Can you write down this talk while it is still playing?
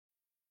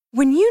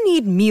When you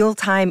need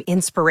mealtime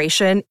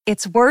inspiration,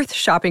 it's worth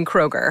shopping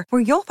Kroger,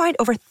 where you'll find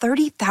over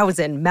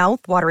 30,000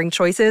 mouth-watering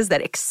choices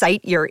that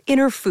excite your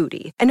inner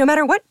foodie. And no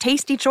matter what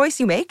tasty choice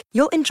you make,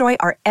 you'll enjoy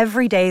our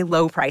everyday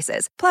low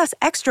prices, plus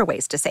extra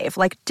ways to save,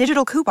 like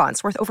digital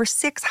coupons worth over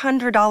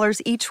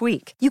 $600 each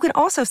week. You can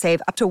also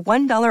save up to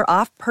 $1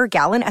 off per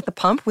gallon at the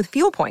pump with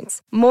fuel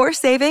points. More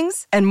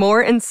savings and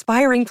more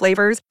inspiring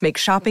flavors make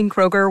shopping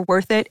Kroger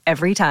worth it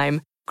every time.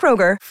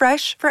 Kroger,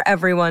 fresh for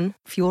everyone.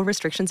 Fuel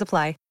restrictions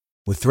apply.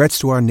 With threats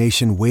to our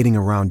nation waiting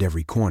around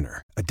every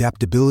corner,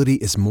 adaptability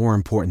is more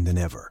important than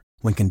ever.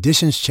 When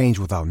conditions change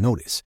without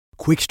notice,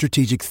 quick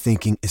strategic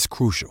thinking is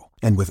crucial.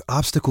 And with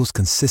obstacles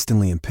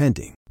consistently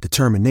impending,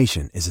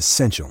 determination is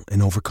essential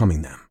in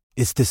overcoming them.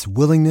 It's this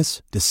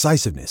willingness,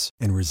 decisiveness,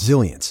 and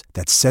resilience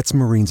that sets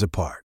Marines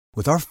apart.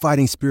 With our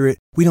fighting spirit,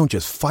 we don't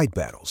just fight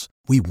battles,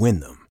 we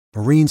win them.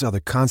 Marines are the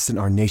constant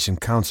our nation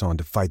counts on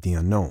to fight the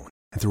unknown.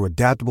 And through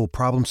adaptable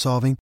problem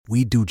solving,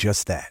 we do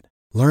just that.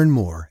 Learn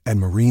more at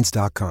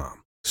Marines.com.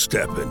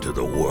 Step into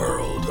the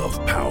world of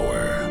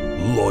power,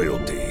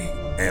 loyalty,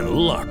 and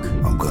luck.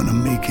 I'm gonna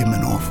make him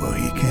an offer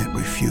he can't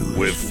refuse.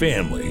 With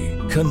family,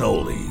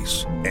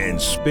 cannolis, and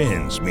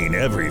spins mean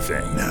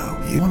everything. Now,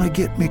 you wanna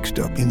get mixed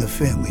up in the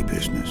family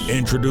business.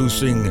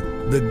 Introducing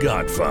The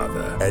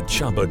Godfather at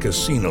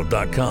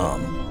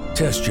ChumbaCasino.com.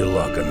 Test your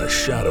luck in the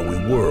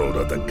shadowy world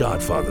of The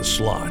Godfather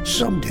slot.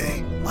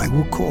 Someday, I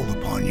will call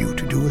upon you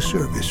to do a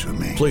service for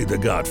me. Play The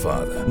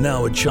Godfather,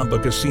 now at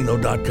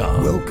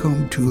ChumbaCasino.com.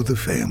 Welcome to the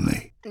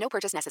family. No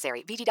purchase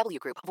necessary. VGW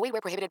Group. Void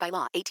where prohibited by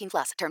law.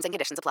 18+. Terms and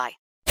conditions apply.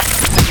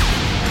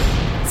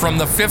 From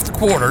the Fifth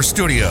Quarter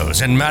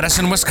Studios in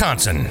Madison,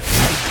 Wisconsin,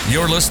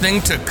 you're listening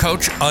to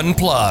Coach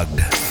Unplugged.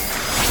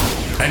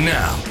 And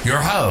now, your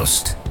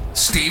host,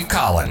 Steve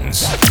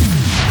Collins.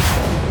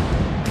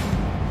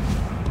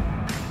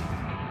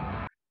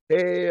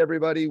 Hey,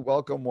 everybody.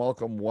 Welcome.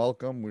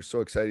 We're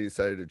so excited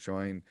to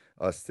join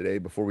us today.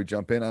 Before we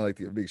jump in, I'd like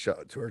to give a big shout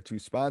out to our two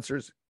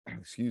sponsors.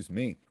 Excuse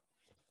me.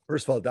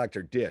 First of all,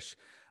 Dr. Dish,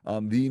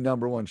 the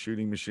number one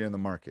shooting machine on the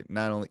market,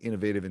 not only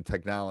innovative in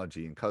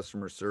technology and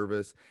customer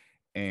service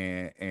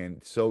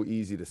and so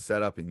easy to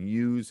set up and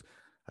use.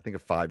 I think a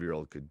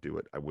 5-year-old could do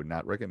it. I would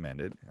not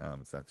recommend it.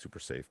 It's not super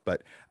safe,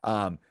 but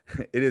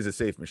it is a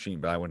safe machine,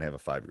 but I wouldn't have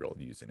a 5-year-old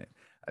using it.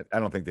 I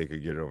don't think they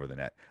could get it over the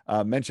net.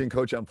 Mention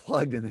Coach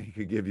Unplugged and they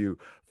could give you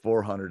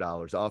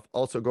 $400 off.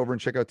 Also, go over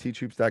and check out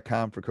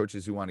teachhoops.com for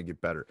coaches who want to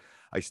get better.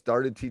 I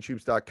started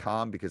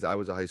teachhoops.com because I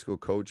was a high school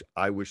coach.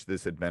 I wish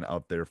this had been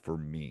out there for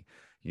me.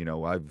 You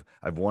know,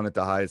 I've won at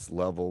the highest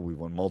level. We've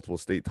won multiple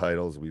state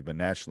titles. We've been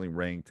nationally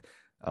ranked.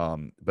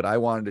 But I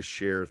wanted to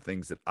share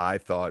things that I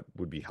thought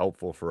would be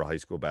helpful for a high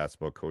school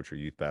basketball coach or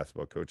youth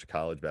basketball coach, a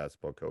college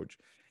basketball coach.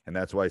 And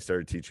that's why I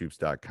started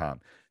teachhoops.com,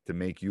 to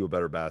make you a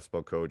better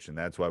basketball coach. And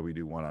that's why we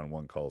do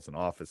one-on-one calls and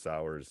office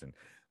hours, and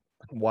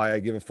why I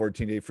give a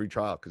 14-day free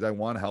trial, because I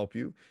want to help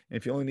you. And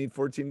if you only need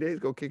 14 days,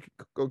 go kick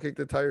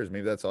the tires.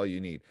 Maybe that's all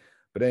you need.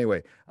 But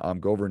anyway,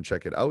 go over and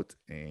check it out,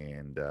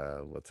 and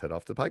let's head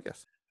off to the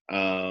podcast.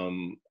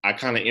 I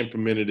kind of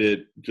implemented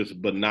it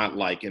but not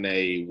like in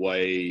a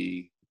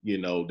way, you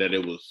know, that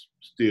it was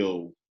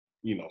still,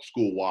 you know,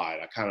 school wide.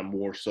 I kind of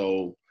more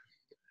so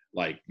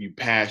like you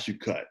pass, you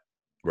cut.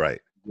 Right.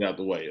 Get out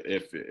the way.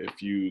 If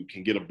you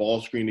can get a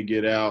ball screen to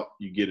get out,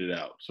 you get it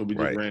out. So we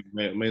just ran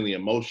mainly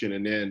in motion,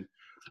 and then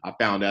I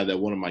found out that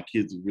one of my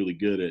kids is really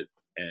good at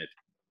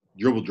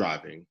dribble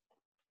driving,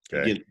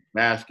 getting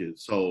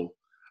baskets. So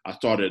I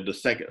started the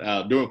second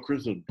during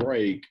Christmas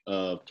break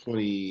of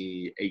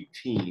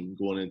 2018,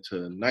 going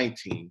into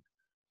 19.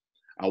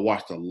 I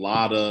watched a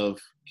lot of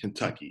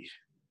Kentucky.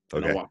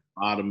 And I watched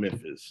a lot of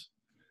Memphis.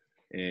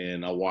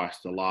 And I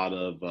watched a lot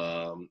of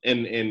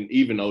and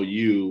even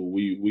OU,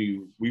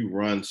 we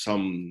run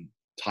some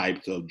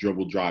types of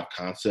dribble drive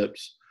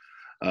concepts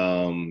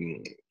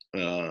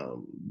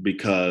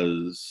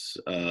because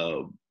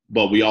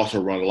but we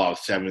also run a lot of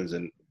sevens,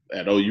 and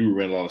at OU we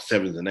ran a lot of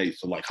 7s and 8s,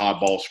 so like high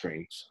ball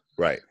screens.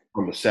 Right.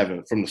 From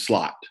the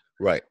slot.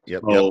 Right.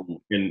 Yep.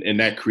 So and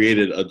that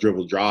created a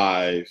dribble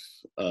drive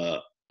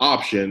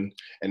option,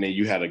 and then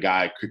you had a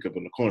guy quick up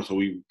in the corner. So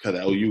because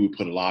at OU we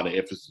put a lot of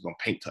emphasis on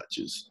paint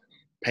touches,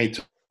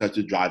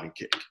 driving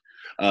kick.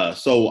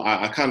 So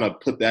I kind of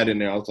put that in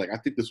there. I was like, I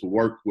think this will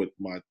work with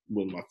my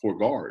 4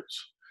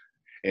 guards.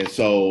 And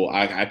so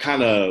I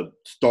kind of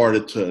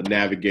started to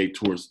navigate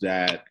towards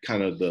that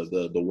kind of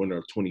the winter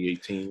of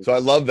 2018. So I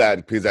love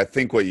that, because I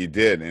think what you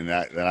did, and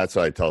that's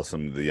what I tell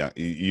some of the young,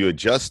 you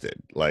adjusted.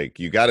 Like,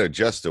 you got to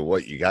adjust to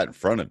what you got in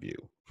front of you.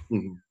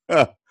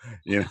 Mm-hmm.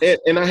 You know?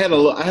 And I had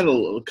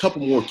a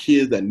couple more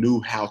kids that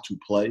knew how to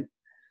play,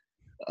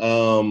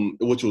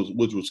 which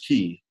was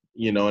key.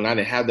 You know, and I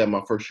didn't have that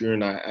my first year,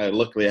 and I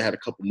luckily I had a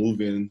couple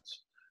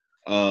move-ins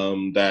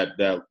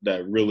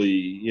that really,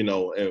 you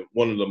know, and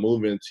one of the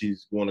move-ins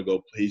he's trying to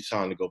go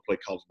play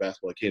college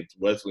basketball at Kansas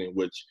Wesleyan,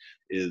 which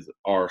is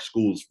our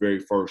school's very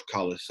first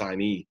college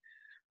signee.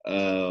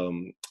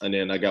 And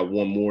then I got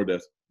one more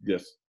that's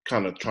just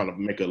kind of trying to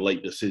make a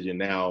late decision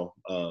now.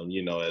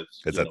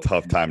 It's a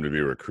tough time to be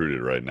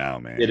recruited right now,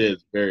 man. It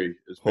is very.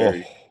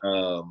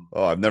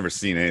 I've never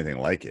seen anything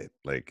like it.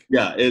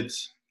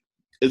 It's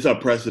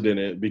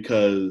unprecedented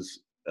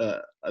because,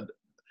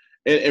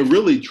 and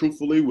really,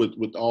 truthfully,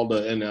 with all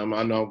the, and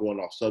I know I'm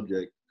going off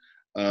subject,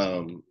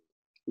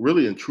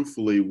 really and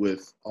truthfully,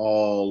 with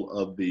all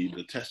of the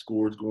test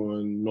scores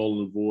going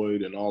null and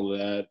void and all of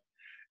that,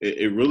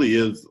 it really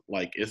is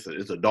like it's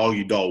a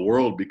dog-eat-dog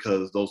world,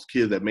 because those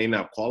kids that may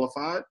not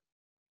qualify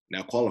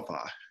now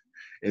qualify.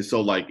 And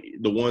so, like,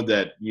 the ones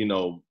that,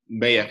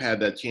 may have had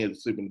that chance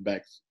to sleep in the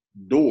back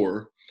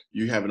door,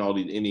 you having all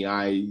these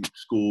NEI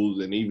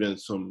schools and even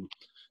some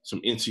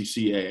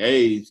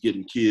NCCAAs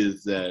getting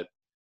kids that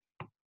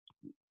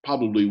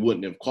probably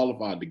wouldn't have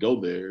qualified to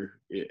go there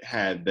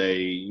had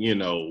they,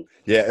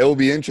 Yeah, it will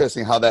be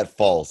interesting how that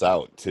falls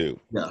out too.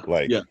 Yeah.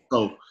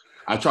 So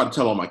I try to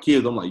tell all my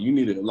kids, I'm like, you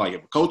need to, like,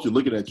 if a coach is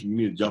looking at you, you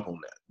need to jump on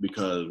that,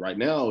 because right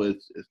now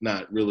it's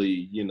not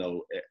really,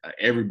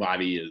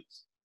 everybody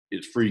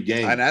is free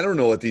game. And I don't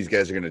know what these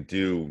guys are going to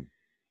do,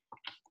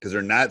 because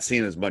they're not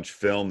seeing as much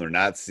film.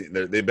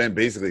 They've been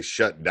basically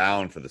shut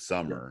down for the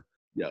summer.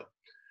 Yeah.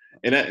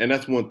 And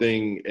that's one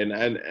thing. And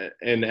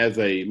as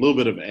a little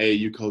bit of an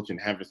AAU coach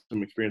and having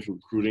some experience with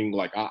recruiting,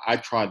 like I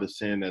try to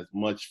send as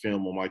much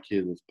film on my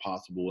kids as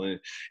possible.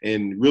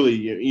 And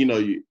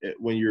really,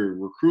 when you're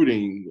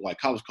recruiting, like,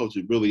 college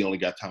coaches really only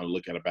got time to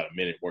look at about a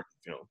minute worth of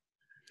film.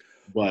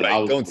 But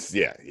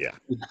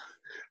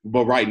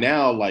But right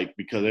now, like,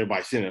 because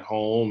everybody's sitting at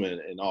home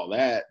and all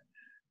that,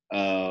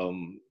 I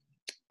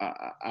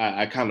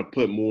kind of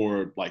put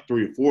more like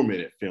 3 or 4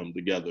 minute film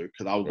together,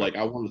 because I was like,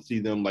 I want to see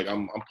them, like,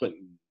 I'm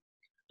putting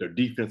their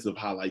defensive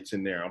highlights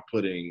in there. I'm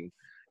putting,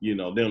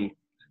 them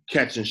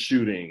catching,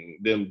 shooting,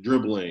 them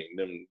dribbling,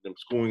 them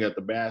scoring at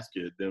the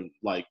basket, them,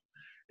 like,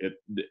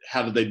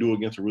 how did they do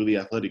against a really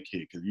athletic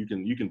kid? Because you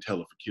can tell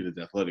if a kid is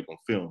athletic on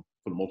film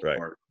for the most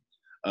part.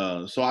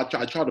 So I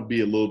try to be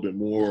a little bit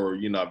more,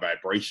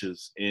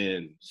 vivacious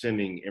in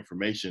sending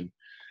information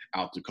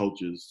out to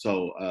coaches.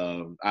 So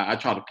I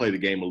try to play the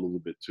game a little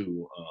bit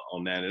too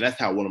on that. And that's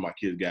how one of my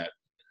kids got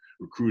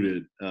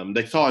recruited.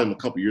 They saw him a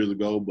couple years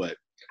ago, but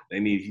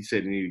he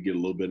said he needed to get a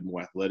little bit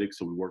more athletic.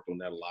 So we worked on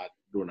that a lot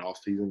during the off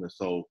season.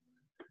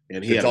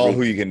 And it's all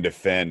who you can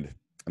defend.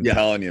 I'm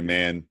telling you,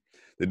 man,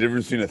 the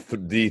difference between a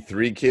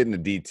D3 kid and a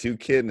D2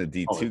 kid and a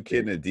D2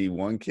 kid and a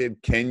D1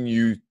 kid.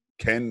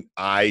 Can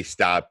I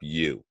stop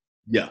you?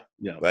 Yeah.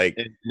 Like,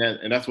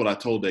 and that's what I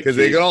told that kid. Because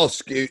they can all,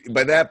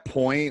 by that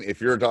point,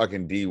 if you're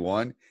talking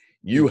D1,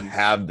 you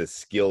have the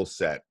skill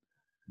set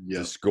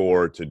to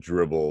score, to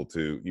dribble,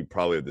 you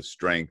probably have the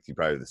strength, you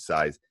probably have the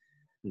size.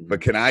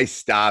 But can I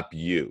stop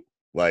you?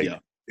 Like,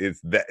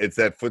 it's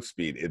that foot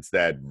speed, it's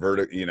that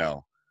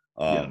vertical,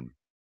 I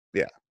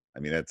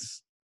mean,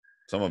 that's,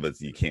 some of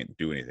it you can't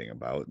do anything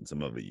about, and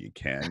some of it you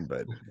can,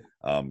 but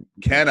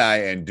can I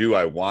and do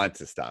I want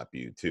to stop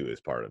you too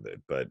is part of it.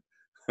 But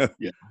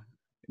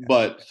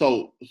But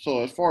so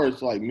as far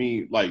as like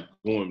me, like,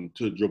 going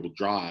to dribble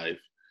drive,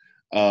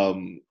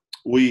 I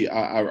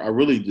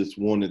really just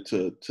wanted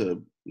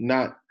to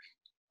not,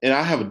 and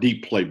I have a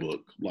deep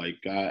playbook. Like,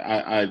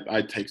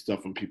 I take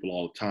stuff from people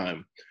all the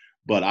time,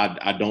 but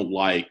I don't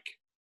like,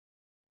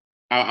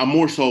 I'm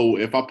more so,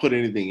 if I put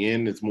anything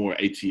in, it's more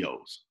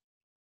ATOs.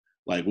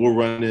 Like, we'll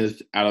run this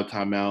out of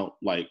timeout.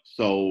 Like,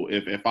 so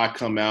if I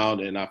come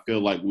out and I feel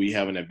like we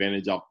have an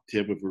advantage off the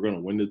tip, if we're going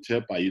to win the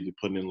tip, I usually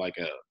put in like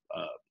a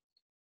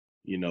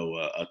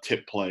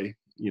tip play,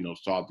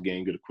 start the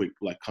game, get a quick,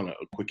 like, kind of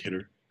a quick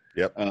hitter.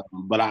 Yep.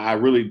 But I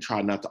really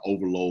try not to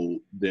overload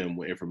them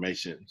with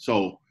information.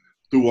 So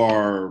through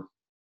our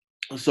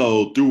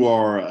dribble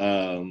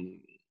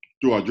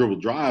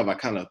drive, I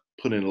kind of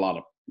put in a lot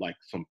of, like,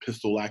 some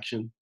pistol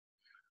action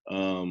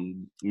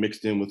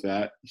mixed in with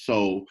that.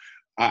 So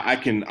I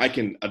can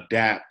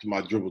adapt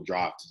my dribble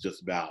drive to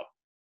just about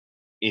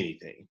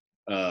anything.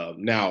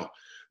 Now,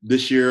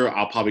 this year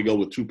I'll probably go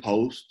with 2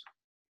 posts.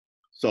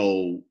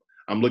 So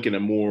I'm looking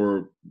at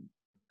more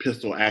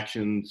pistol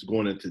actions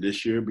going into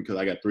this year, because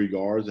I got 3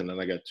 guards and then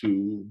I got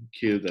 2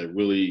 kids that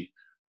really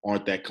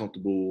aren't that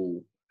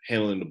comfortable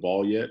handling the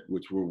ball yet,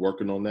 which we're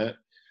working on that.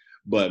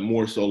 But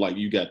more so, like,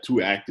 you got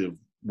 2 active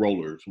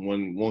rollers.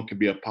 One can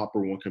be a popper,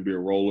 one can be a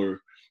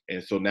roller.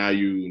 And so now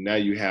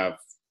you have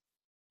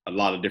a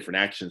lot of different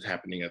actions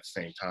happening at the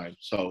same time.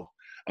 So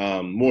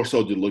more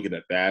so just looking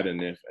at that.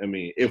 And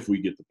if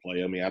we get to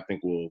play, I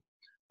think we'll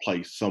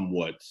play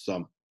somewhat.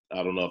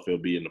 I don't know if it'll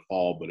be in the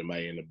fall, but it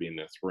might end up being in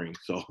the spring.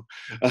 So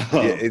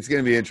it's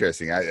going to be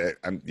interesting.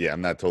 I'm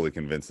not totally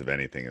convinced of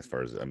anything as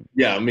far as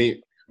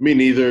me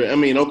neither.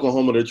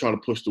 Oklahoma, they're trying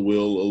to push the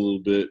wheel a little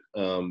bit.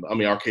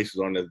 Our cases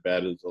aren't as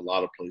bad as a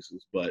lot of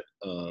places, but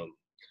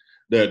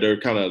they're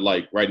kind of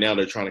like, right now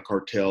they're trying to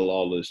curtail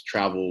all this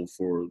travel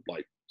for,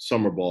 like,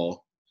 summer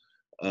ball,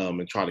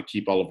 and try to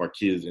keep all of our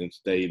kids in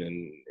state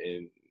and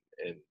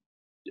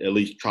at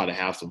least try to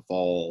have some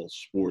fall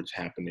sports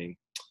happening.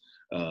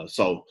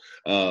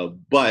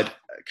 But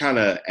kind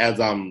of as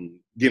I'm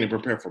getting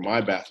prepared for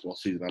my basketball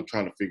season, I'm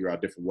trying to figure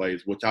out different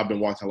ways, which I've been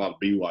watching a lot of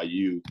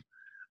BYU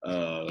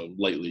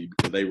lately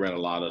because they ran a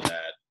lot of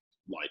that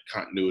like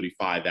continuity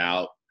 5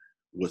 out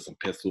with some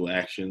pistol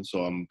action.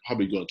 So I'm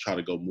probably going to try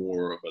to go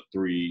more of a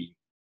 3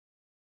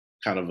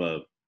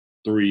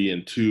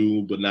 and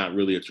 2, but not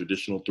really a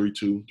traditional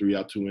 3-2, 3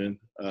 out, 2 in.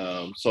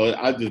 So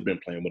I've just been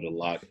playing with it a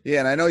lot. Yeah,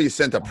 and I know you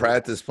sent a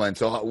practice plan.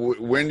 So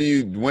when do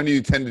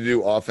you tend to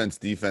do offense,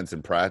 defense,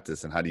 and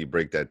practice, and how do you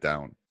break that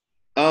down?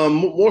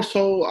 More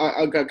so,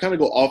 I kind of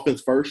go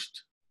offense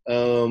first.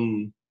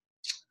 So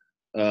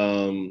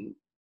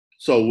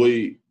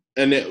we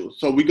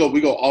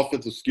go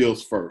offensive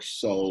skills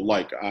first. So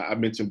like I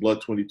mentioned,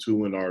 blood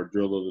 22 in our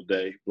drill of the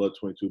day, blood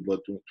 22,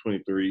 blood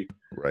 23.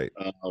 Right.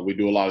 We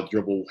do a lot of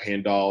dribble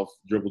handoff,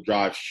 dribble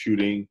drive,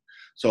 shooting.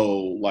 So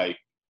like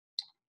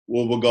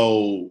we'll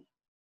go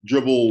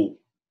dribble.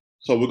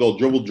 So we'll go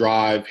dribble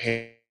drive,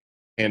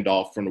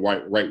 handoff from the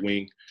right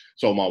wing.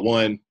 So my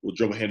 1 will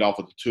dribble handoff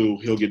with the 2.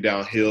 He'll get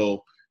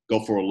downhill, go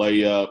for a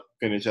layup,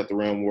 finish at the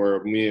rim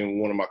where me and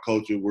one of my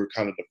coaches were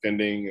kind of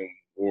defending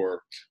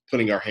or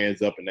putting our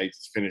hands up, and they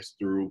just finish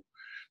through.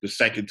 The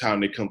second time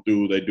they come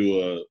through, they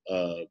do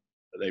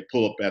they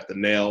pull up at the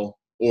nail,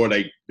 or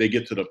they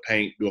get to the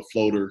paint, do a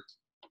floater,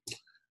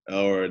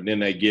 or then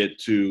they get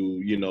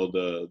to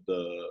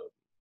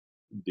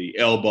the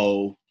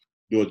elbow,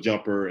 do a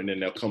jumper, and then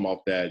they'll come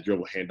off that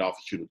dribble handoff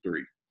and shoot a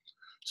 3.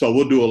 So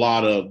we'll do a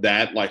lot of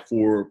that, like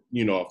for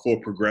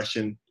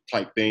progression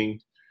type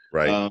thing.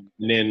 Right. And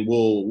then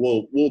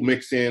we'll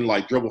mix in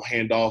like dribble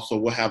handoff. So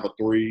we'll have a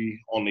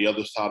 3 on the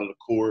other side of the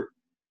court.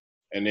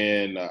 And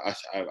then I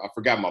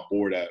forgot my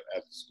board at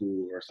the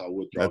school, or so I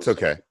would draw. That's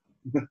okay.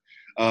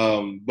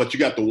 But you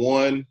got the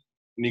 1, and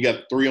you got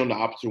the 3 on the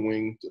opposite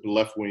wing, to the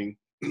left wing.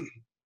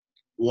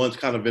 1's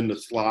kind of in the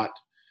slot,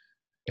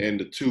 and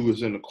the 2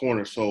 is in the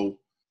corner. So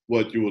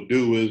what you will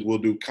do is we'll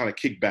do kind of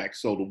kickback.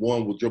 So the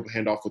 1 will dribble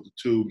handoff with the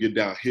 2, get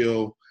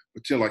downhill,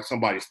 pretend like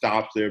somebody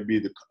stops there,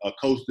 be a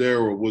coach there,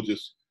 or we'll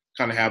just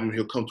kind of have him.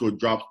 He'll come to a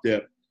drop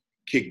step,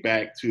 kick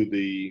back to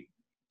the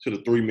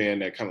 3-man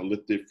that kind of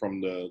lifted from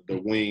the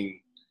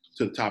wing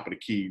to the top of the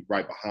key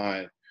right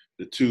behind.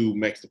 The 2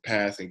 makes the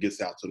pass and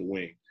gets out to the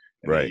wing.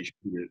 And right. Then you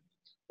shoot it.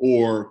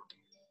 Or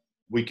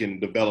we can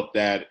develop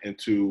that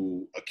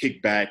into a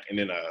kickback and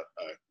then a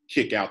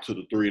kick out to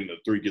the 3, and the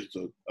 2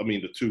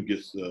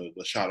 gets the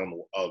shot on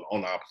the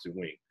opposite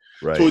wing.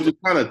 Right. So it's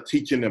just kind of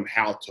teaching them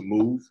how to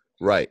move.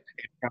 Right.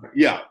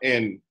 Yeah,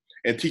 and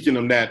teaching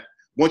them that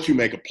once you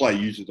make a play,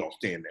 you just don't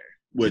stand there,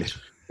 which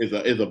is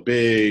a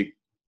big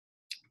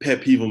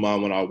pet peeve of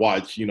mine when I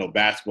watch,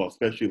 basketball,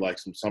 especially like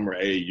some summer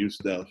AAU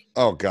stuff.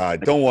 Oh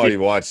God, don't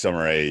watch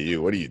summer AAU.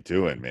 What are you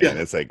doing, man? Yeah.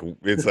 It's like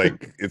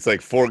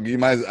 4.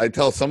 I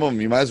tell some of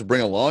them you might as well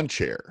bring a lawn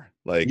chair,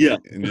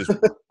 and just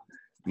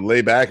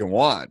lay back and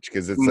watch,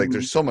 because it's like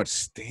there's so much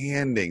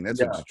standing.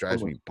 That's what just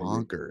drives me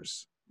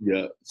bonkers.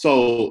 Yeah.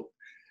 So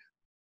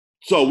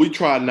we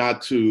try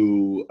not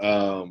to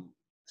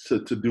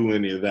do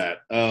any of that.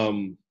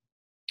 And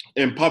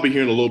probably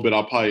here in a little bit,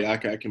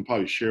 I can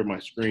probably share my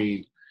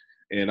screen,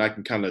 and I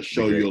can kind of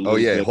show you a little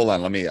bit. Hold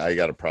on. Let me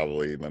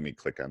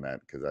click on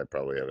that, because I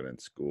probably have it in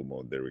school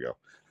mode. There we go.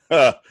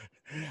 For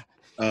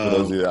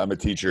those of you, I'm a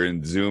teacher,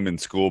 and Zoom in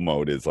school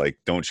mode is like,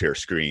 don't share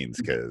screens,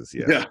 because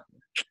I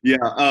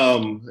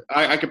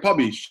could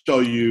probably show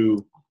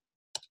you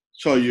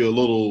a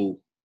little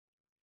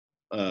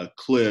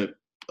clip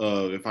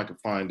if I can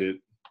find it.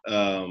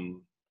 Let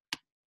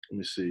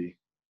me see.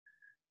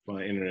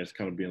 My internet's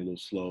kind of being a little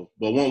slow,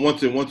 but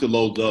once it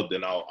loads up,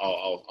 then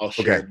I'll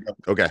share.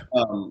 Okay.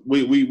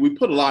 We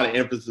put a lot of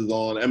emphasis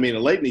on. I mean,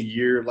 late in the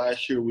year,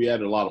 last year, we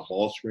added a lot of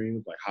ball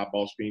screens, like high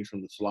ball screens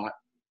from the slot.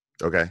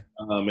 Okay.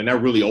 And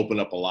that really opened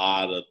up a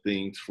lot of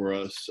things for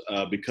us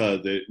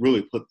because it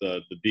really put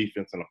the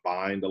defense in a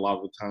bind a lot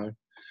of the time.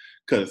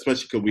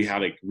 Especially because we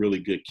had a really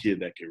good kid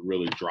that could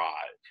really drive.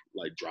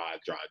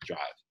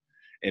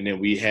 And then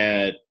we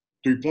had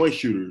 3-point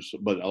shooters,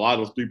 but a lot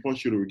of those 3-point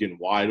shooters were getting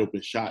wide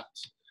open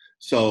shots.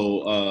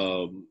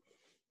 So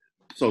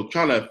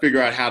trying to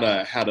figure out how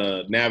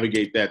to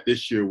navigate that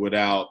this year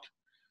without,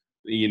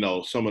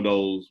 some of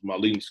those, my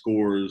leading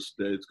scorers,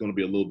 that it's going to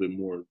be a little bit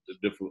more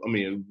difficult. I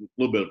mean, a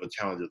little bit of a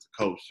challenge as a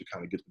coach to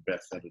kind of get the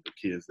best out of the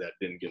kids that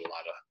didn't get a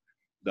lot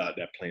of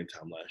that playing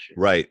time last year.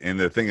 Right. And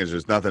the thing is,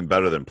 there's nothing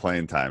better than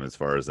playing time as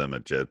far as them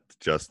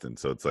adjusting.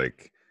 So it's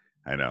like,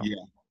 I know.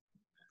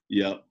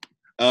 Yeah.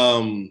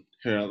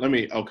 Here,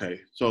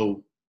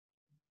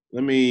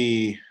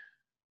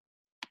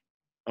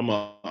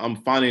 I'm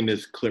finding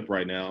this clip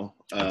right now.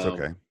 That's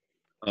okay.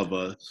 Of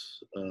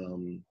us.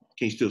 Can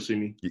you still see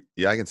me?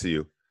 Yeah, I can see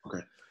you. Okay.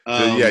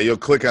 So you'll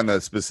click on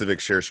the specific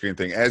share screen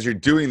thing. As you're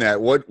doing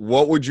that, what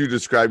would you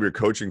describe your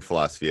coaching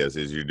philosophy as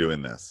you're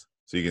doing this?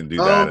 So you can do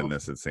that and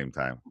this at the same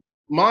time.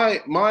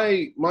 My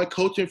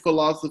coaching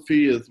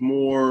philosophy is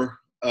more,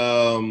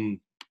 I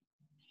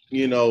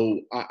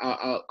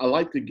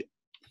like to get,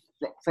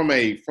 from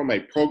a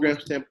program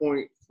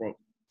standpoint, from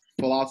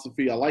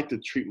philosophy, I like to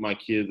treat my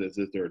kids as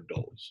if they're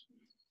adults.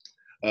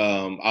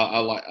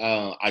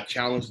 I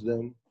challenge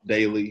them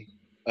daily,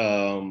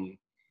 and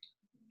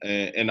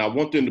I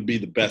want them to be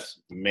the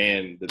best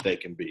man that they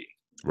can be.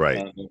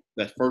 Right.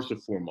 That's first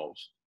and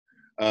foremost.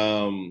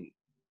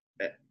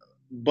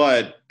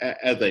 But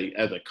as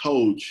a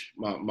coach,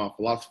 my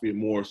philosophy is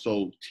more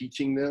so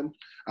teaching them.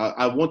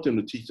 I want them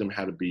to teach them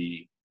how to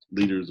be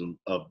leaders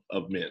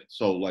of men.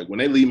 So like when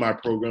they leave my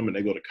program and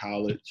they go to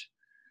college,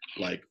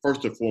 like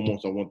first and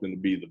foremost, I want them to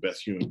be the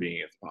best human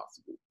being as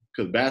possible.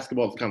 Because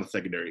basketball is kind of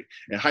secondary.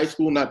 In high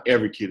school, not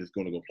every kid is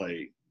going to go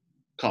play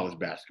college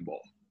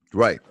basketball.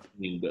 Right.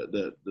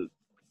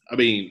 I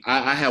mean,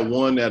 I had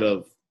 1 out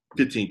of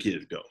 15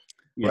 kids go.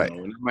 You right.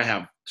 know, and I might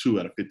have 2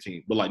 out of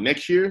 15. But like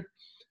next year,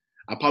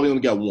 I probably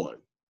only got 1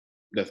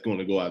 that's going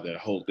to go out that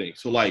whole thing.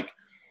 So like,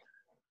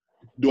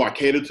 do I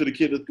cater to the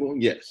kid that's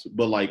going? Yes.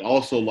 But like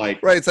also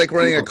like right. It's like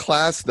running a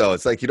class though.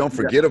 It's like you don't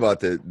forget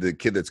about the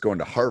kid that's going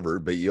to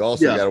Harvard, but you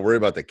also got to worry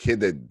about the kid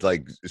that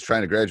like is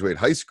trying to graduate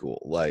high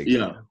school. Like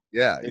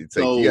it's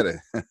like you gotta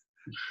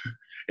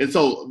and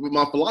so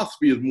my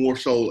philosophy is more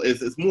so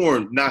it's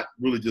more not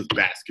really just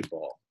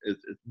basketball.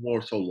 It's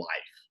more so life.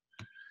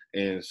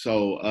 And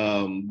so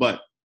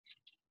but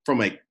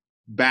from a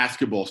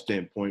basketball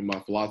standpoint, my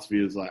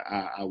philosophy is like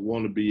I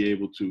want to be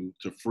able to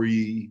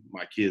free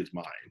my kids'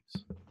 minds.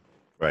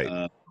 Right.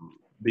 I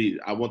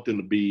want them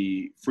to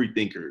be free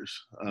thinkers.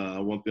 I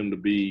want them to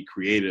be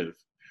creative.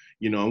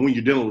 You know, and when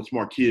you're dealing with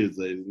smart kids,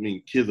 I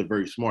mean, kids are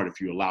very smart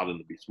if you allow them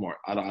to be smart.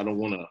 I don't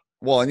want to.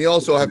 Well, and you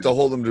also have to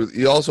hold them to.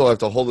 You also have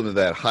to hold them to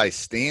that high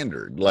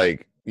standard.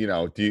 Like, you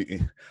know,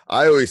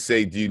 I always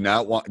say, do you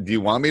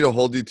want me to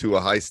hold you to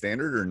a high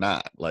standard or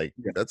not? Like,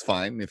 that's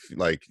fine. If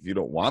you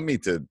don't want me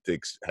to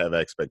have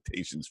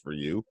expectations for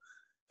you,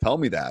 tell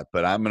me that.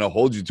 But I'm going to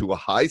hold you to a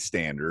high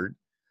standard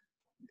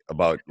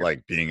about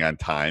like being on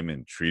time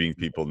and treating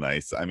people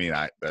nice. I mean,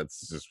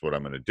 that's just what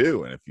I'm going to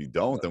do. And if you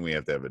don't, then we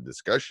have to have a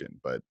discussion.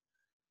 But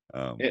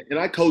and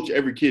I coach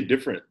every kid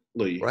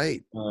differently.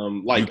 Right.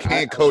 Like you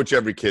can't coach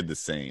every kid the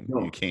same.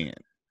 No. You can't.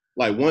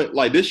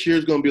 Like this year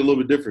is going to be a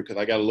little bit different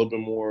because I got a little bit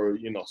more,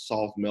 you know,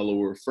 soft,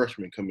 mellower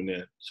freshmen coming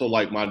in. So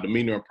like my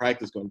demeanor in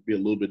practice is going to be a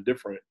little bit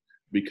different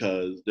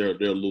because they're a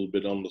little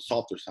bit on the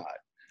softer side.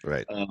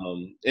 Right.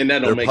 And that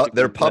don't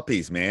they're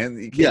puppies,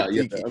 man.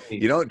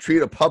 You don't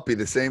treat a puppy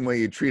the same way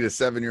you treat a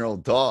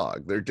 7-year-old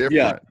dog. They're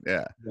different.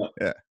 Yeah.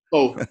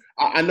 So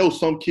I know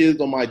some kids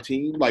on my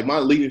team, like my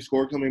leading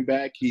scorer coming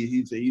back,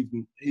 he's a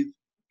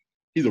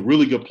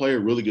really good player,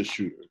 really good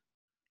shooter.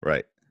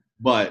 Right.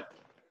 But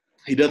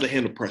he doesn't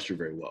handle pressure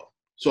very well.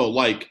 So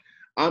like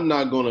I'm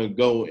not gonna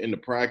go into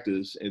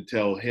practice and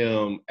tell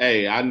him,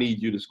 hey, I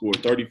need you to score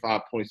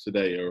 35 points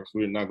today, or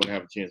we're not gonna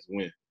have a chance to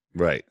win.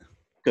 Right.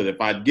 Because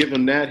if I give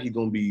him that, he's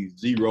going to be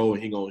 0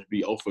 and he's going to be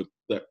 0 for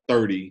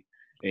 30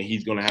 and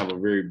he's going to have a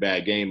very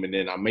bad game. And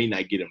then I may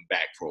not get him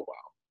back for a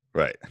while.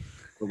 Right.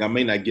 Like I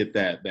may not get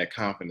that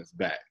confidence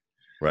back.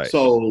 Right.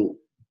 So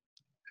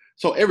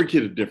every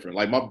kid is different.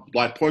 Like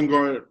my point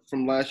guard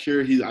from last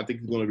year, I think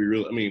he's going to be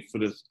real. I mean, for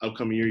this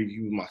upcoming year,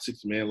 he was my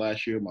 6th man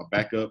last year, my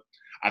backup.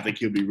 I think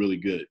he'll be really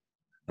good.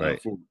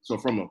 Right. So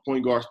from a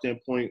point guard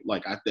standpoint,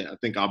 like I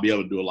think I'll be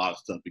able to do a lot of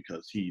stuff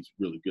because he's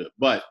really good.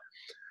 But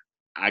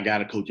I got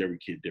to coach every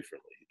kid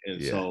differently.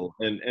 And so,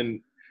 and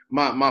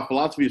my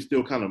philosophy is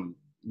still kind of,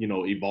 you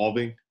know,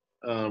 evolving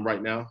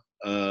right now.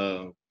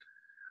 But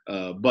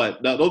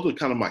those are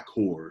kind of my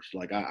cores.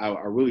 Like I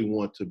really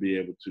want to be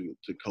able to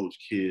coach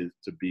kids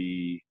to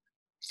be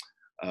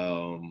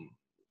their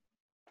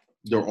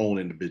own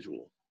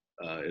individual,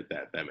 if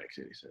that makes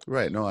any sense.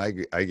 Right. No, I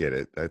get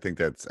it. I think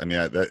that's,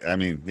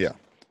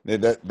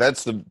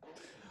 that's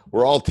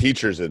we're all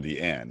teachers at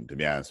the end, to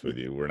be honest with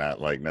you. We're not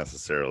like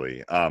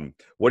necessarily.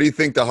 What do you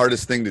think the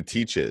hardest thing to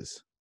teach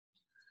is?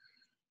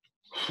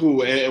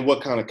 And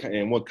what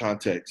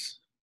context?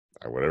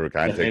 Whatever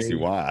context you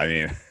want. I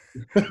mean,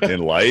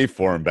 in life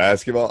or in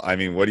basketball. I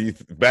mean, what do you?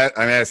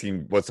 I'm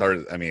asking what's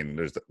hard. I mean,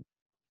 there's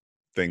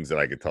things that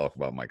I could talk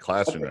about in my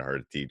classroom that are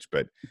hard to teach,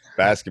 but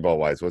basketball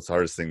wise, what's the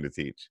hardest thing to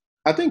teach?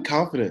 I think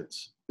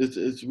confidence.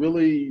 It's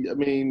really. I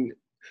mean.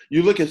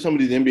 You look at some of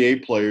these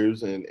NBA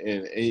players, and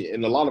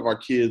a lot of our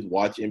kids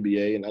watch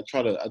NBA, and I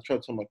try to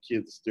tell my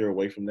kids to steer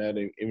away from that.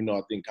 And even though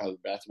I think college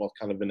basketball is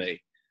kind of in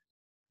a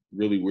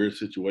really weird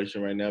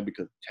situation right now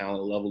because the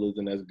talent level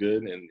isn't as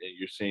good, and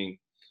you're seeing,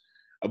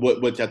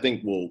 which I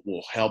think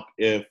will help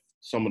if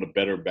some of the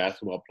better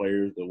basketball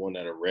players, the one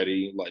that are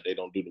ready, like they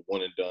don't do the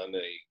one and done,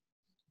 they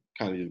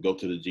kind of just go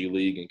to the G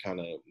League and kind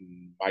of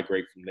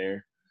migrate from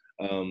there.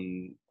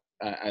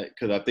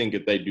 Because I think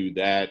if they do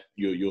that,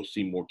 you'll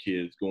see more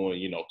kids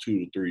going, 2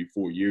 to 3,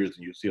 4 years,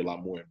 and you'll see a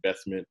lot more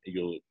investment, and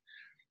you'll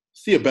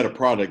see a better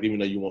product, even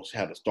though you won't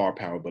have the star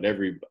power. But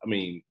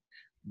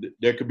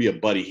there could be a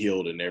Buddy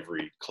Hield in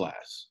every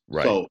class.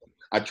 Right. So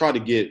I try to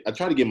get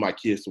my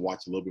kids to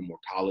watch a little bit more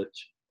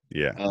college.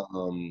 Yeah.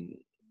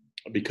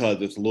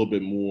 Because it's a little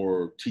bit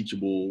more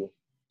teachable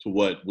to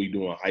what we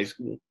do in high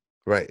school.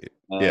 Right.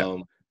 Yeah.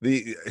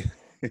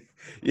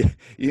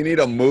 You need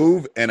a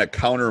move and a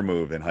counter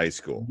move in high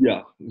school.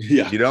 Yeah.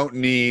 You don't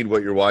need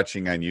what you're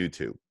watching on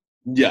YouTube.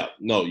 Yeah,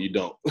 no, you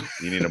don't.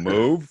 You need a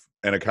move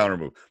and a counter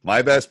move.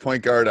 My best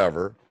point guard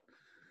ever,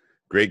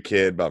 great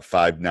kid, about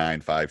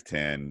 5'9",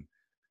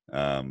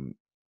 5'10",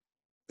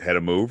 had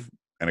a move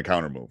and a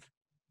counter move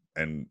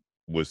and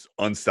was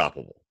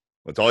unstoppable.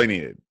 That's all he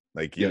needed.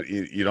 Like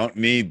you don't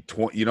need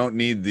you don't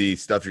need the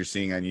stuff you're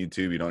seeing on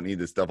YouTube. You don't need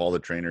the stuff all the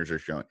trainers are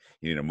showing.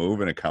 You need a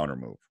move and a counter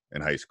move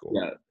in high school.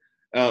 Yeah.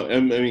 I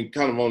mean,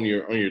 kind of on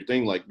your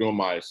thing, like doing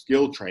my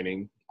skill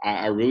training,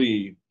 I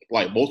really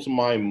like most of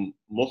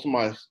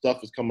my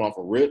stuff is coming off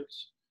of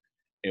rips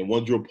and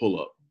one drill pull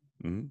up,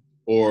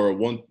 or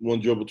one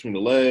drill between the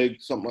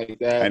legs, something like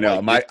that. I know.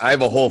 Like, I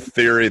have a whole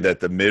theory that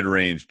the mid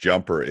range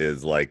jumper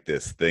is like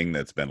this thing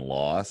that's been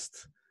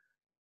lost,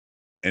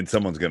 and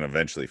someone's going to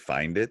eventually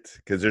find it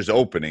because there's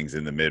openings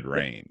in the mid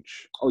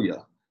range. Oh yeah,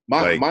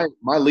 my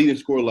leading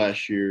scorer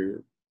last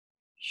year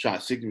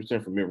shot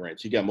 60% from mid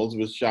range. He got most of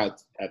his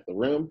shots at the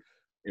rim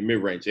and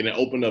mid range, and it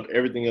opened up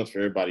everything else for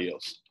everybody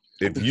else.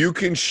 If you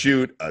can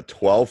shoot a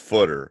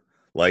 12-footer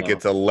like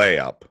it's a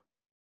layup,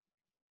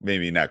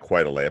 maybe not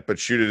quite a layup, but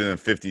shoot it in the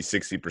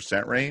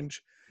 50-60%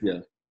 range. Yeah.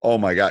 Oh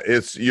my God,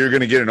 you're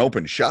going to get an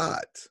open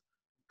shot.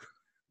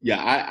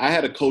 Yeah, I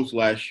had a coach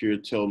last year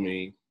tell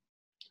me,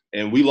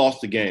 and we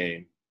lost the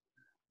game,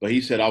 but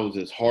he said I was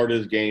his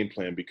hardest game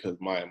plan because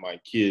my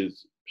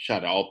kids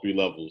shot at all three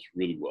levels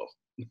really well.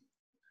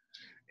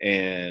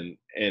 And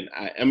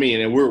I mean,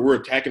 and we're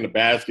attacking the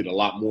basket a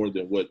lot more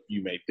than what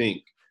you may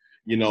think,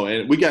 you know.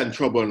 And we got in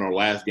trouble in our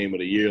last game of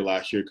the year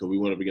last year because we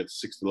went up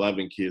against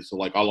 6'11" kids. So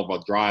like all of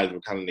our drives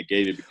were kind of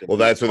negated. Because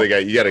that's what they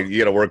got. You got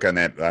to work on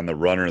that, on the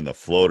runner and the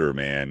floater,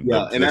 man.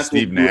 Yeah, and that's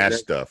Steve Nash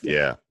stuff.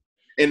 Yeah.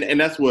 And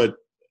that's what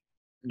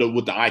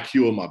with the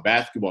IQ of my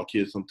basketball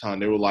kids. Sometimes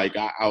they were like,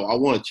 I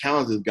want to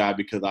challenge this guy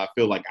because I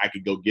feel like I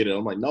could go get it.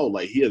 I'm like, no,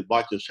 like he has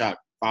blocked your shot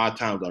 5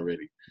 times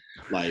already.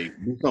 Like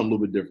do something a little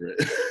bit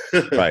different.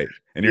 Right.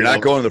 And you're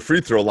not going to the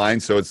free throw line,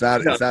 so it's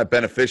not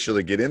beneficial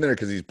to get in there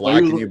because he's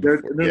blocking you.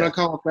 They're not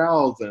calling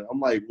fouls, and I'm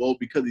like, well,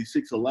 because he's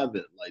 6'11".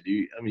 Like,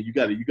 you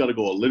got to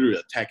go literally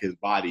attack his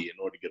body in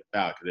order to get a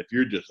foul. Because if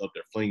you're just up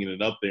there flinging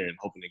it up there and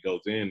hoping it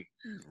goes in,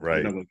 right,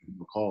 you're not going to give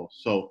him a call.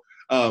 So,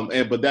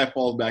 but that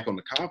falls back on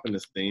the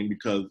confidence thing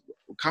because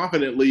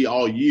confidently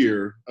all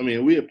year. I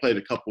mean, we had played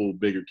a couple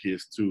bigger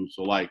kids too,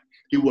 so like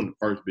he wasn't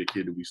the first big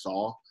kid that we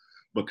saw.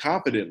 But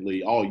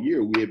confidently all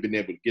year, we have been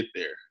able to get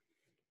there.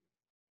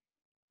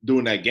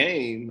 During that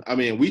game, I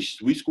mean, we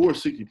scored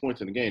 60 points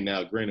in the game.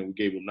 Now, granted, we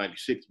gave them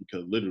 96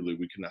 because literally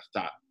we could not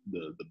stop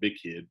the big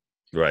kid.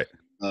 Right.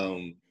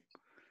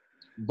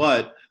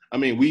 But I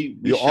mean,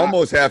 you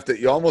almost have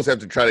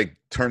to try to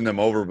turn them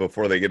over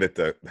before they get at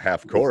the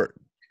half court.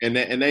 And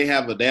they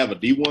have a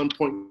D1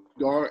 point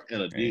guard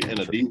and a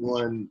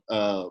D1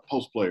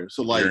 post player.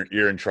 So like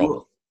you're in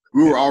trouble.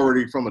 We were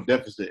already from a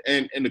deficit.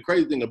 And the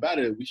crazy thing about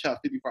it, we shot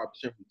 55%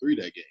 from 3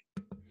 that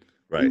game.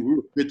 Right. We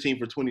were 15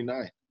 for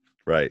 29.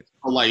 Right.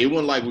 So like it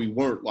wasn't like we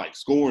weren't like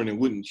scoring and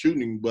wouldn't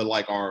shooting, but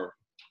like our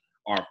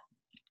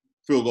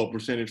field goal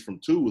percentage from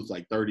 2 was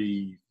like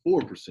 34%.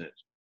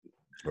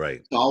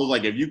 Right. So I was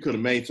like, if you could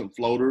have made some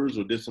floaters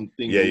or did some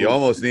things. Yeah, you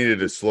almost needed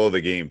to slow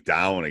the game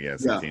down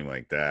against a team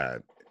like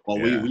that.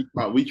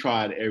 Well, we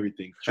tried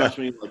everything. Trust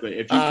me. Like,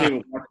 if you came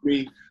and watched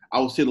me, I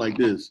was sitting like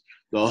this.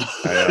 So.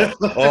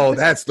 Oh,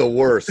 that's the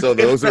worst. So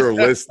those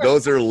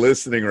are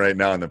listening right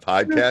now on the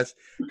podcast.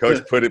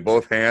 Coach put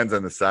both hands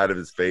on the side of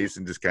his face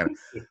and just kind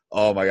of,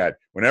 oh my God.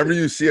 Whenever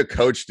you see a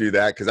coach do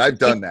that, because I've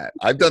done that.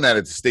 I've done that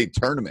at the state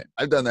tournament.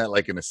 I've done that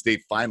like in the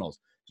state finals.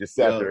 Just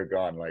sat there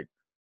going like,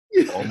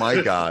 oh my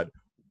God,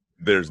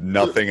 there's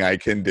nothing I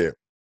can do.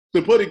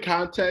 To put in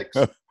context,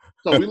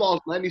 so we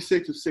lost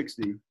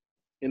 96-60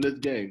 in this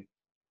game.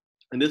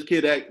 And this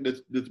kid,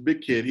 this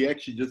big kid, he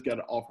actually just got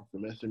an offer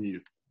from SMU.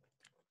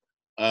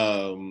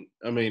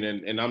 I mean,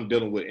 and I'm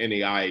dealing with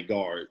NAIA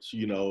guards,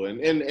 you know, and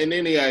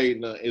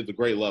NAIA is a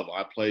great level.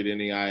 I played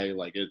NAIA,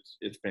 like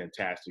it's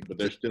fantastic, but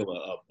there's still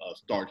a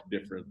stark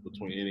difference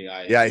between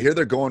NAIA. Yeah, I hear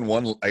they're going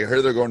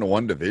to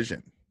one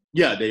division.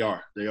 Yeah, they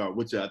are,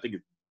 which I think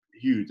is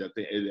huge. I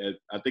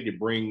think it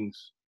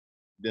brings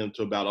them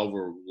to about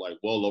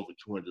well over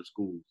 200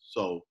 schools.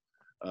 So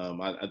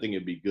I think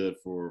it'd be good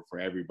for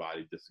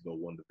everybody just to go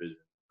one division.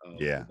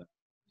 Yeah,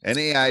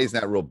 NAIA is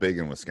not real big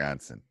in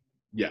Wisconsin.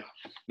 Yeah.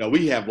 No,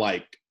 we have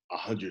like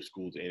 100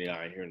 schools in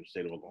NAIA here in the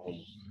state of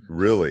Oklahoma.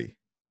 Really?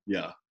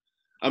 Yeah.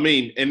 I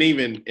mean, and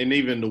even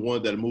the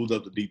ones that moved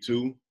up to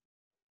D2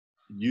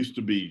 used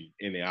to be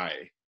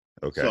NAIA.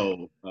 Okay.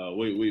 So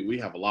we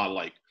have a lot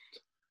like,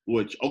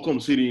 which Oklahoma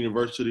City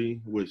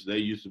University, which they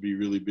used to be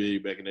really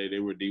big back in the day. They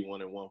were D1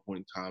 at one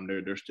point in time.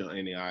 They're still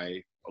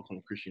NAIA.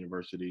 Oklahoma Christian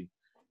University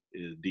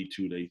is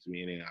D2. They used to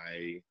be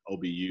NAIA.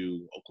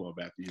 OBU, Oklahoma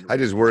Baptist University. I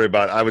just worry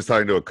about. I was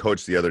talking to a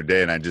coach the other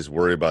day, and I just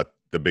worry about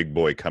the big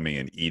boy coming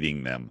and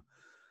eating them.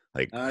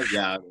 Like,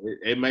 yeah,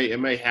 it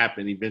may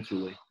happen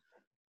eventually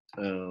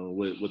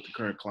with the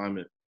current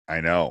climate.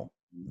 I know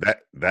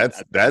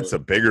that's a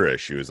bigger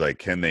issue. Is like,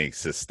 can they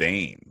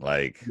sustain?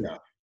 Like, yeah,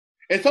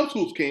 and some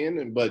schools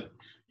can, but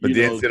the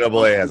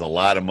NCAA has a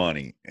lot of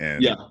money,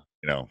 and you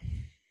know.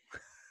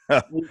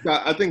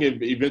 I think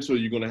eventually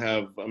you're going to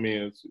have. I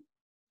mean, it's,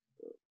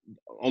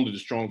 only the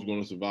strong are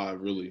going to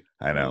survive. Really,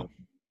 I know.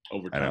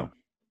 Over time,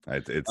 I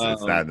know. It's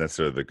not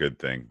necessarily the good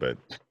thing, but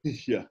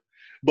yeah.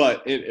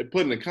 But it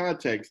put in the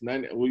context,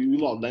 we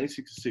lost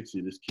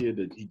 96-60. This kid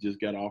that he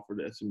just got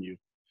offered at SMU,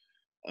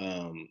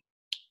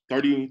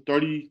 30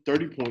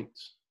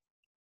 points,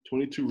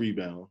 22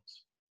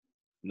 rebounds,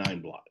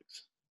 9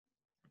 blocks.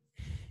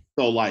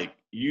 So, like,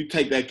 you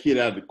take that kid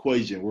out of the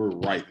equation, we're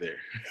right there,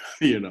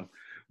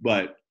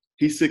 But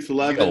he's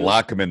 6'11". You gotta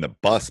lock him in the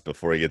bus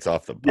before he gets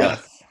off the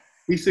bus. Yeah.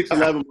 He's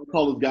 6'11". My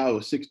tallest guy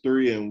was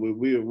 6'3", and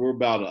we're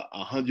about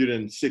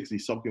 160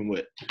 soaking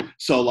wet.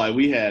 So, like,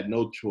 we had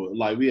no choice.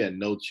 Like, we had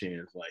no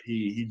chance. Like,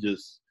 he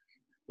just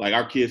 – like,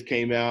 our kids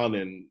came out,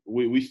 and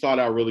we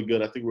started out really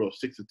good. I think we were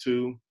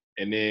 6-2,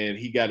 and then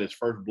he got his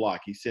first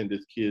block. He sent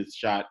this kid's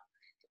shot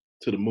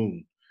to the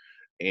moon,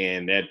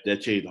 and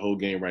that changed the whole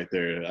game right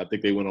there. I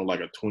think they went on,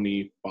 like, a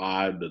 25-2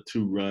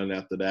 run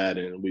after that,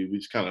 and we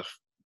just kind of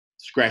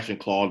scratched and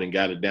clawed and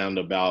got it down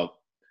to about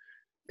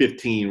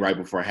 15 right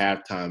before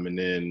halftime, and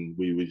then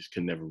we just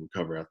could never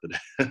recover after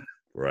that.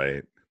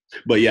 Right.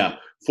 But yeah,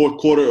 fourth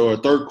quarter or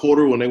third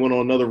quarter when they went on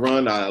another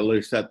run, I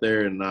literally sat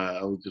there and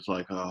I was just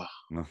like, oh,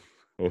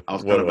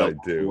 what do I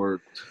do?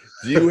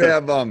 Do you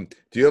have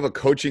a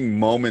coaching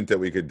moment that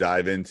we could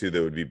dive into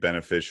that would be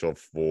beneficial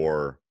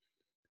for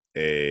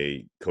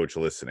a coach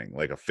listening,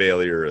 like a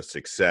failure, a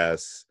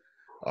success,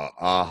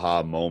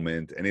 aha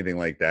moment, anything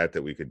like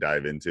that we could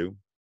dive into?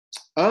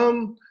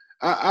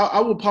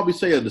 I would probably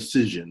say a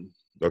decision.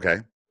 Okay.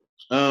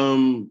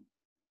 I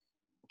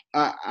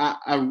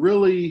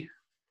really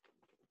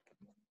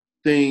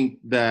think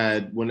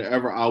that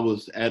whenever I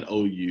was at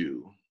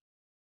OU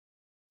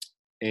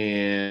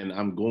and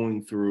I'm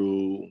going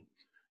through,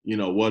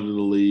 whether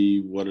to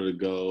leave, whether to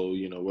go,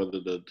 whether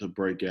to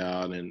break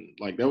out, and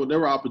like there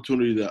were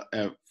opportunities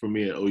for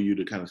me at OU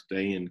to kind of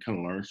stay and kind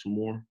of learn some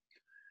more.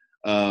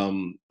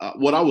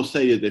 What I would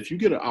say is if you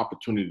get an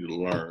opportunity to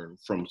learn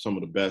from some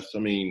of the best, I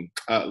mean,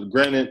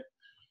 granted,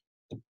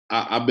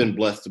 I've been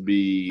blessed to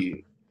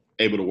be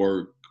able to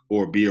work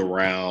or be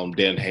around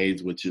Dan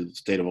Hayes, which is the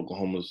state of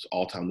Oklahoma's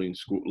all-time leading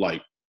school,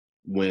 like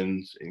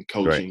wins in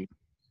coaching. Right.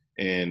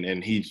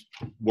 And he's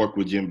worked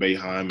with Jim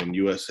Boeheim and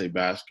USA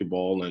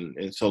Basketball.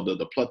 And so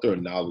the plethora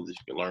of knowledge that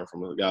you can learn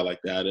from a guy like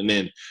that. And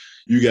then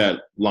you got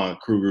Lon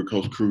Kruger,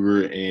 Coach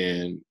Kruger,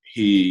 and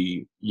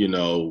he,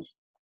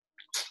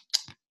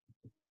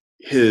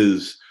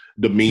 his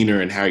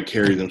demeanor and how he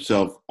carries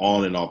himself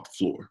on and off the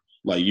floor.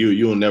 Like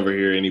you'll never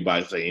hear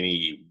anybody say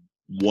any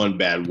one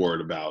bad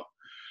word about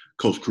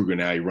Coach Kruger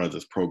and how he runs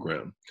his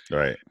program.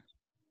 Right.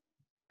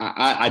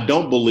 I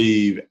don't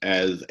believe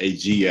as a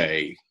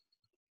GA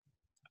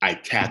I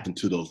tapped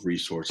into those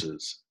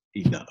resources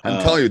enough.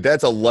 I'm telling you,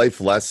 that's a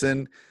life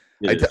lesson.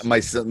 My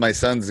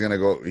son's gonna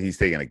go. He's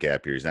taking a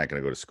gap year. He's not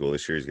gonna go to school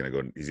this year. He's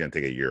gonna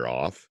take a year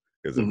off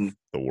because of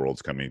the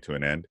world's coming to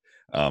an end.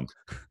 But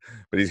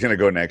he's gonna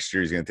go next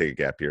year. He's gonna take a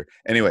gap year.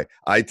 Anyway,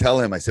 I tell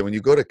him, I said, when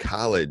you go to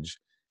college,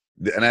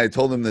 and I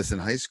told him this in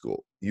high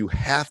school, you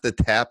have to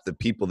tap the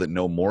people that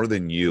know more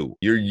than you.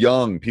 You're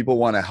young. People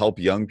want to help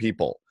young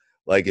people.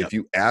 Like if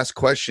you ask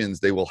questions,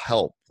 they will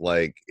help.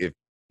 Like if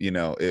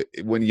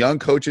when young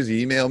coaches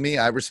email me,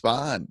 I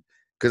respond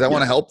because I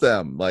want to help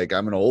them. Like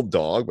I'm an old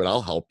dog, but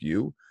I'll help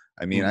you.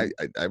 I mean,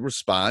 I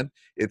respond.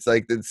 It's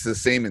like it's the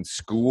same in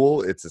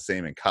school. It's the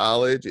same in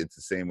college. It's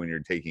the same when you're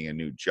taking a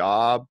new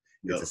job.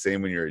 It's the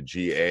same when you're a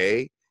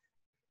GA.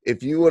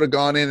 If you would have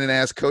gone in and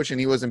asked coach and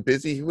he wasn't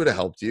busy, he would have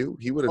helped you.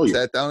 He would have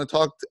sat down and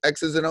talked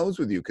X's and O's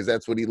with you because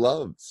that's what he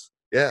loves.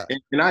 Yeah.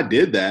 And I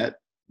did that,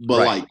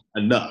 but like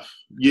enough.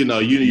 You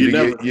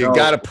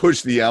got to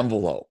push the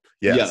envelope.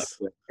 Yes.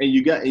 Yeah. And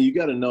you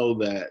got to know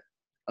that.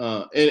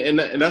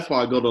 And that's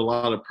why I go to a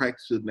lot of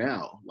practices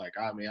now. Like,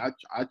 I mean,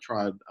 I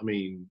tried,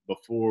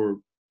 before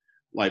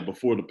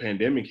the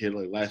pandemic hit,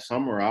 like last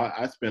summer,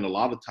 I spent a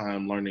lot of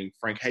time learning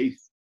Frank Haith.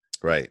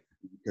 Right.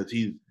 Because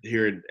he's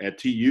here at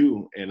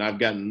TU, and I've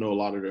gotten to know a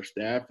lot of their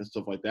staff and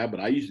stuff like that. But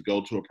I used to go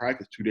to a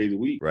practice 2 days a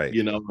week, right?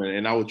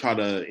 And I would try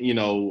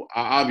to,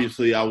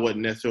 obviously I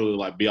wouldn't necessarily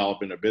like be all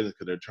up in their business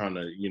because they're trying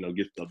to,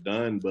 get stuff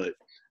done, but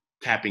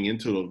tapping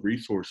into those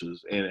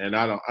resources. And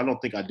I don't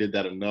think I did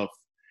that enough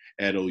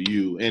at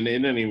OU. And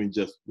it isn't even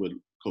just with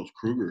Coach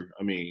Kruger.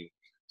 I mean,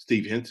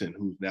 Steve Henson,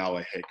 who's now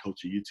a head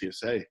coach at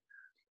UTSA,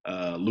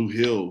 Lou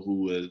Hill,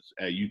 who was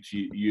at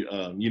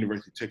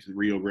University of Texas,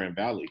 Rio Grande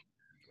Valley.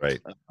 Right.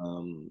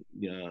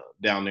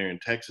 Down there in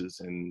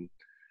Texas, and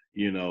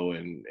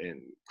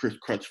and Chris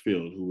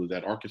Crutchfield, who was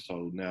at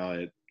Arkansas, now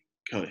at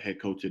head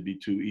coach at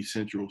D2 East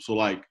Central. So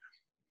like,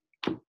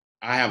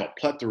 I have a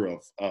plethora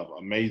of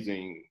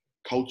amazing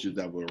coaches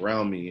that were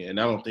around me, and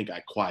I don't think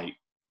I quite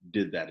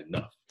did that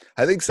enough.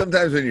 I think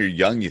sometimes when you're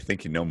young, you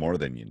think you know more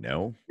than you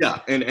know. Yeah,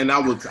 and I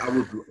was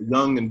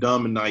young and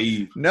dumb and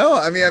naive. No,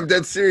 I mean I'm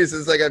dead serious.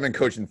 It's like I've been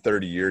coaching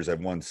 30 years.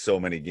 I've won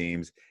so many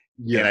games.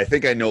 Yeah. And I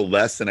think I know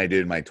less than I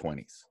did in my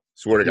 20s.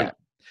 Swear to God.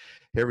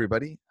 Hey,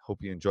 everybody.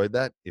 Hope you enjoyed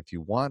that. If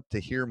you want to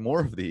hear more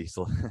of these,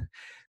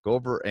 go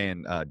over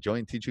and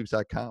join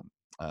teachhoops.com.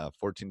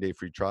 14-day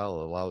free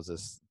trial allows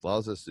us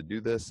to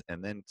do this,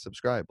 and then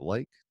subscribe,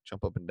 like,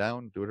 jump up and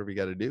down, do whatever you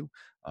got to do.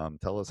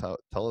 Tell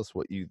us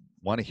what you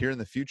want to hear in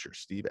the future.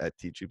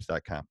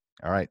 Steve@teachhoops.com.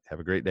 All right. Have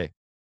a great day.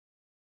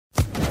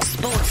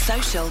 Sports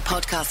Social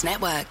Podcast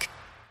Network.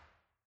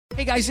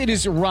 Hey guys, it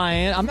is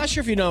Ryan. I'm not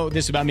sure if you know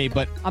this about me,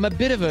 but I'm a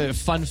bit of a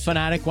fun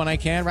fanatic when I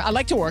can. I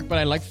like to work, but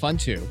I like fun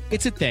too.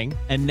 It's a thing.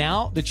 And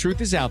now the truth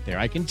is out there.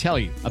 I can tell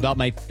you about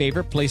my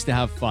favorite place to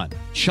have fun.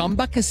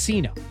 Chumba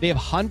Casino. They have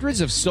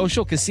hundreds of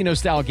social casino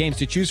style games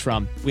to choose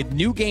from with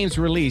new games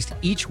released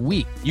each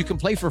week. You can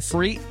play for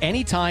free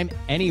anytime,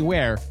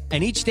 anywhere.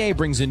 And each day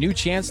brings a new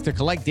chance to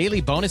collect daily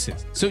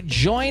bonuses. So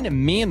join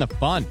me in the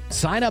fun.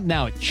 Sign up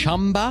now at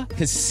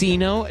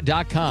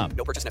ChumbaCasino.com.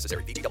 No purchase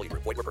necessary. VGW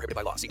Group. Void where prohibited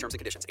by law. See terms and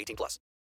conditions. 18+.